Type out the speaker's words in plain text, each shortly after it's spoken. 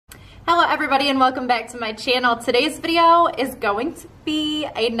Hello everybody and welcome back to my channel. Today's video is going to be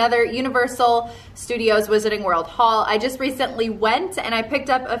another Universal Studios Wizarding World haul. I just recently went and I picked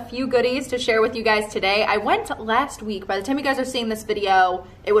up a few goodies to share with you guys today. I went last week. By the time you guys are seeing this video,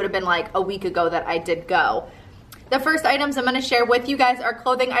 it would have been like a week ago that I did go. The first items I'm going to share with you guys are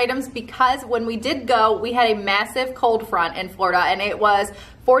clothing items because when we did go, we had a massive cold front in Florida and it was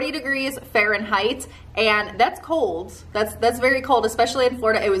 40 degrees Fahrenheit and that's cold. That's very cold, especially in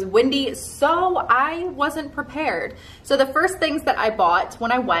Florida. It was windy, so I wasn't prepared. So the first things that I bought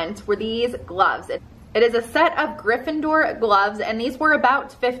when I went were these gloves. It is a set of Gryffindor gloves and these were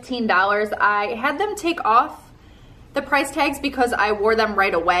about $15. I had them take off the price tags because I wore them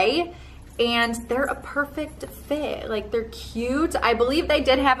right away. And they're a perfect fit. Like, they're cute. I believe they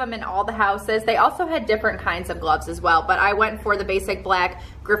did have them in all the houses. They also had different kinds of gloves as well, but I went for the basic black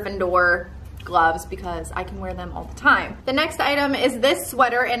Gryffindor gloves because I can wear them all the time. The next item is this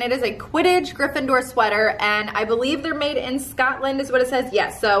sweater, and it is a Quidditch Gryffindor sweater, and I believe they're made in Scotland is what it says.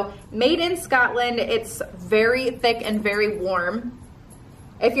 Yes, so made in Scotland. It's very thick and very warm.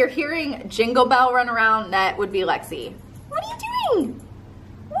 If you're hearing Jingle Bell run around, that would be Lexi. What are you doing?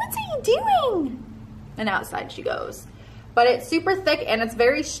 What are you doing? And outside she goes. But it's super thick and it's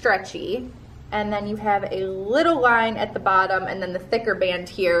very stretchy. And then you have a little line at the bottom and then the thicker band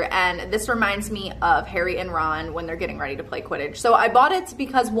here. And this reminds me of Harry and Ron when they're getting ready to play Quidditch. So I bought it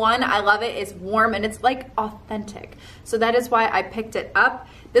because one, I love it. It's warm and it's like authentic. So that is why I picked it up.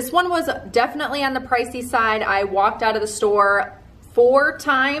 This one was definitely on the pricey side. I walked out of the store 4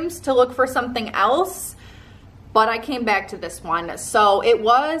 times to look for something else. But I came back to this one. So it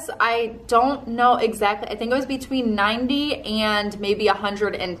was, I don't know exactly, I think it was between 90 and maybe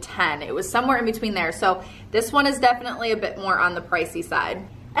 110. It was somewhere in between there. So this one is definitely a bit more on the pricey side.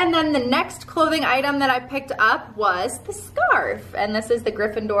 And then the next clothing item that I picked up was the scarf. And this is the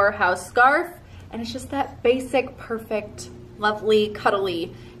Gryffindor house scarf. And it's just that basic, perfect, lovely,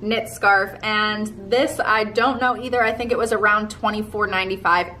 cuddly knit scarf. And this, I don't know either. I think it was around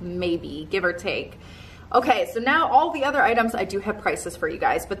 $24.95, maybe, give or take. Okay, so now all the other items, I do have prices for you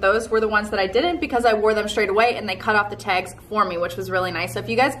guys, but those were the ones that I didn't because I wore them straight away and they cut off the tags for me, which was really nice. So if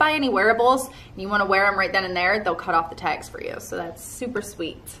you guys buy any wearables and you want to wear them right then and there, they'll cut off the tags for you. So that's super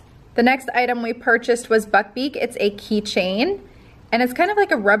sweet. The next item we purchased was Buckbeak. It's a keychain and it's kind of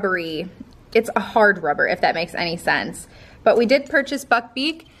like a rubbery, it's a hard rubber if that makes any sense. But we did purchase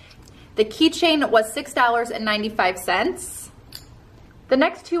Buckbeak. The keychain was $6.95. The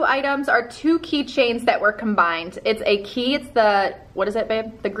next 2 items are 2 keychains that were combined. It's a key, it's the, what is it,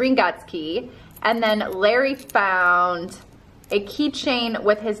 babe? The Gringotts key. And then Larry found a keychain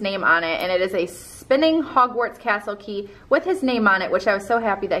with his name on it, and it is a spinning Hogwarts castle key with his name on it, which I was so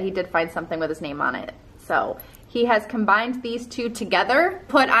happy that he did find something with his name on it. So he has combined these 2 together,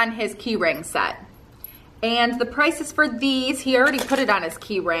 put on his key ring set. And the prices for these, he already put it on his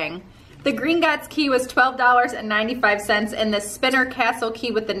key ring. The Gringotts key was $12.95 and the spinner castle key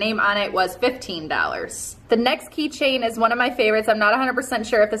with the name on it was $15. The next keychain is one of my favorites. I'm not 100%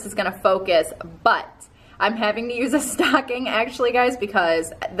 sure if this is gonna focus, but I'm having to use a stocking actually, guys,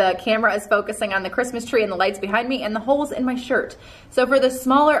 because the camera is focusing on the Christmas tree and the lights behind me and the holes in my shirt. So for the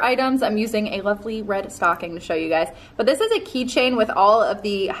smaller items, I'm using a lovely red stocking to show you guys. But this is a keychain with all of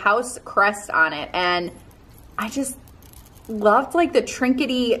the house crest on it, and I just loved like the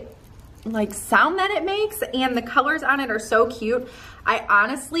trinkety like sound that it makes, and the colors on it are so cute. I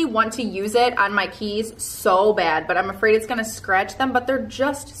honestly want to use it on my keys so bad, but I'm afraid it's gonna scratch them, but they're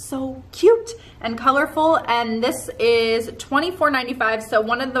just so cute and colorful. And this is $24.95, so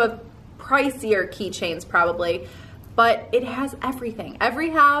one of the pricier keychains probably, but it has everything,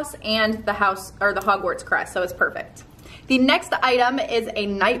 every house and the house or the Hogwarts crest, so it's perfect. The next item is a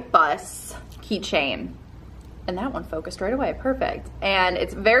night bus keychain. And that one focused right away, perfect. And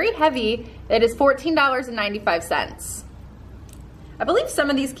it's very heavy. It is $14.95. I believe some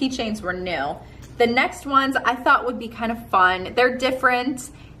of these keychains were new. The next ones I thought would be kind of fun. They're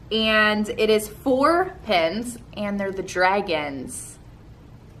different, and it is 4 pins, and they're the dragons.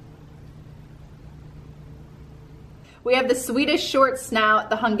 We have the Swedish short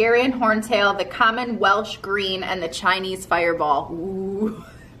snout, the Hungarian horntail, the common Welsh green, and the Chinese fireball. Ooh.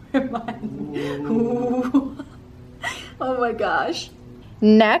 Ooh. Oh my gosh.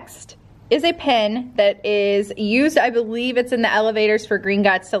 Next is a pin that is used, I believe it's in the elevators for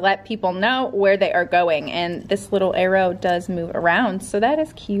Gringotts to let people know where they are going. And this little arrow does move around, so that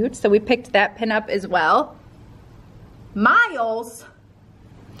is cute. So we picked that pin up as well. Miles.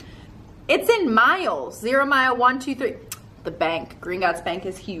 It's in miles. 0 mile, 1, 2, 3. The bank, Gringotts Bank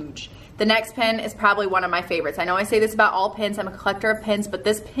is huge. The next pin is probably one of my favorites. I know I say this about all pins. I'm a collector of pins, but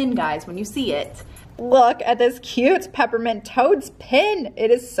this pin, guys, when you see it, look at this cute Peppermint Toads pin.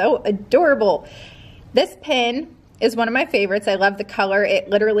 It is so adorable. This pin is one of my favorites. I love the color. It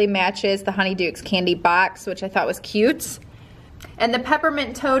literally matches the Honeydukes candy box, which I thought was cute. And the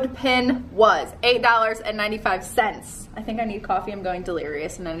Peppermint Toad pin was $8.95. I think I need coffee. I'm going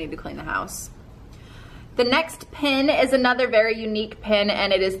delirious and I need to clean the house. The next pin is another very unique pin,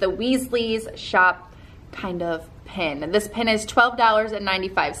 and it is the Weasley's Shop kind of pin. And this pin is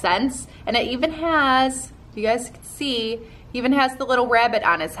 $12.95, and it even has, you guys can see, even has the little rabbit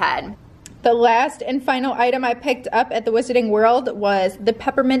on his head. The last and final item I picked up at the Wizarding World was the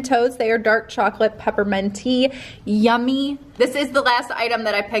Peppermint Toads. They are dark chocolate pepperminty, yummy. This is the last item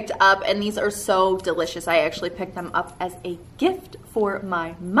that I picked up, and these are so delicious. I actually picked them up as a gift for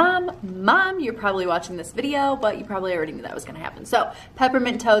my mom. Mom, you're probably watching this video, but you probably already knew that was gonna happen. So,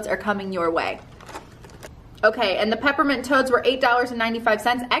 Peppermint Toads are coming your way. Okay, and the Peppermint Toads were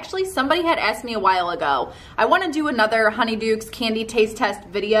 $8.95. Actually, somebody had asked me a while ago. I want to do another Honeydukes candy taste test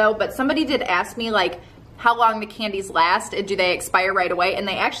video, but somebody did ask me like how long the candies last. Do they expire right away? And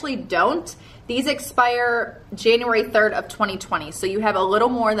they actually don't. These expire January 3rd of 2020, so you have a little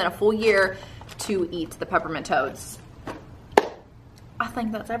more than a full year to eat the Peppermint Toads. I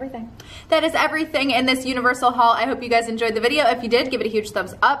think that's everything. That is everything in this Universal haul. I hope you guys enjoyed the video. If you did, give it a huge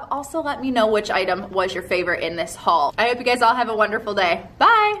thumbs up. Also, let me know which item was your favorite in this haul. I hope you guys all have a wonderful day.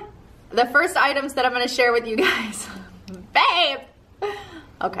 Bye. The first items that I'm going to share with you guys. Babe.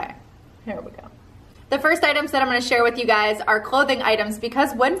 Okay, here we go. The first items that I'm going to share with you guys are clothing items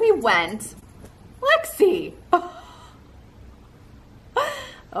because when we went, Lexi.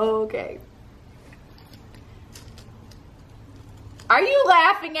 Okay. Are you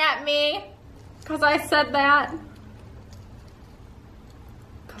laughing at me? Because I said that?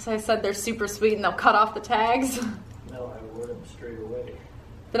 Because I said they're super sweet and they'll cut off the tags? No, I wore them straight away.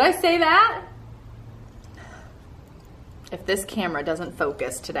 Did I say that? If this camera doesn't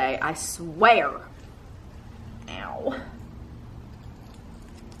focus today, I swear. Ow.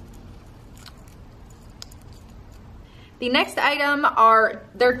 The next item are,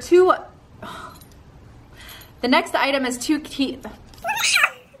 the next item is two key.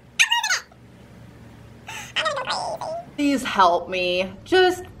 Please help me.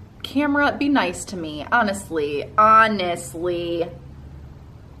 Just, camera, be nice to me. Honestly. Honestly.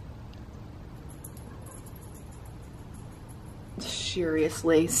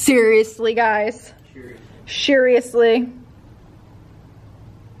 Seriously. Seriously, guys. Seriously.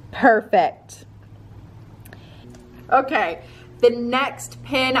 Perfect. Okay. The next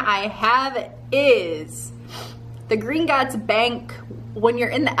pin I have is the Gringotts Bank when you're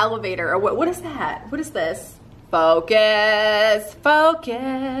in the elevator. Or what is that? What is this? Focus,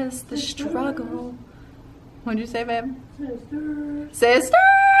 focus, the struggle. What'd you say, babe? Sisters. Sisters!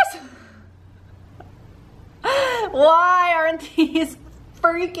 Why aren't these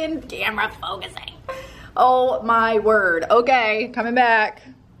freaking camera focusing? Oh my word. Okay, coming back.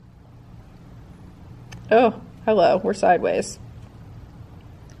 Oh, hello, we're sideways.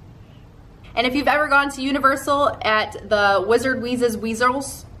 And if you've ever gone to Universal at the Wizard Wheezes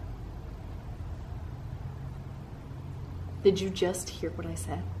Weasels, did you just hear what I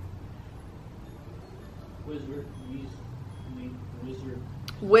said? Wizard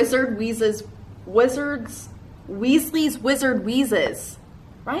Wheezes, Wizards, Weasley's Wizard Wheezes,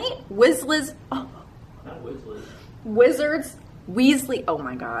 right? Wizliz, oh. Not Wizliz. Wizards, Weasley, oh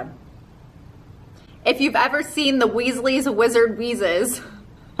my God. If you've ever seen the Weasley's Wizard Wheezes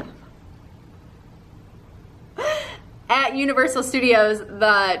at Universal Studios,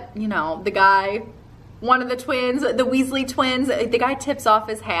 the guy, one of the twins, the Weasley twins, the guy tips off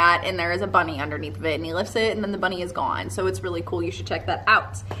his hat and there is a bunny underneath of it and he lifts it and then the bunny is gone. So it's really cool. You should check that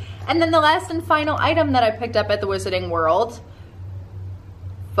out. And then the last and final item that I picked up at the Wizarding World.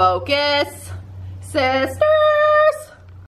 Focus. Sisters.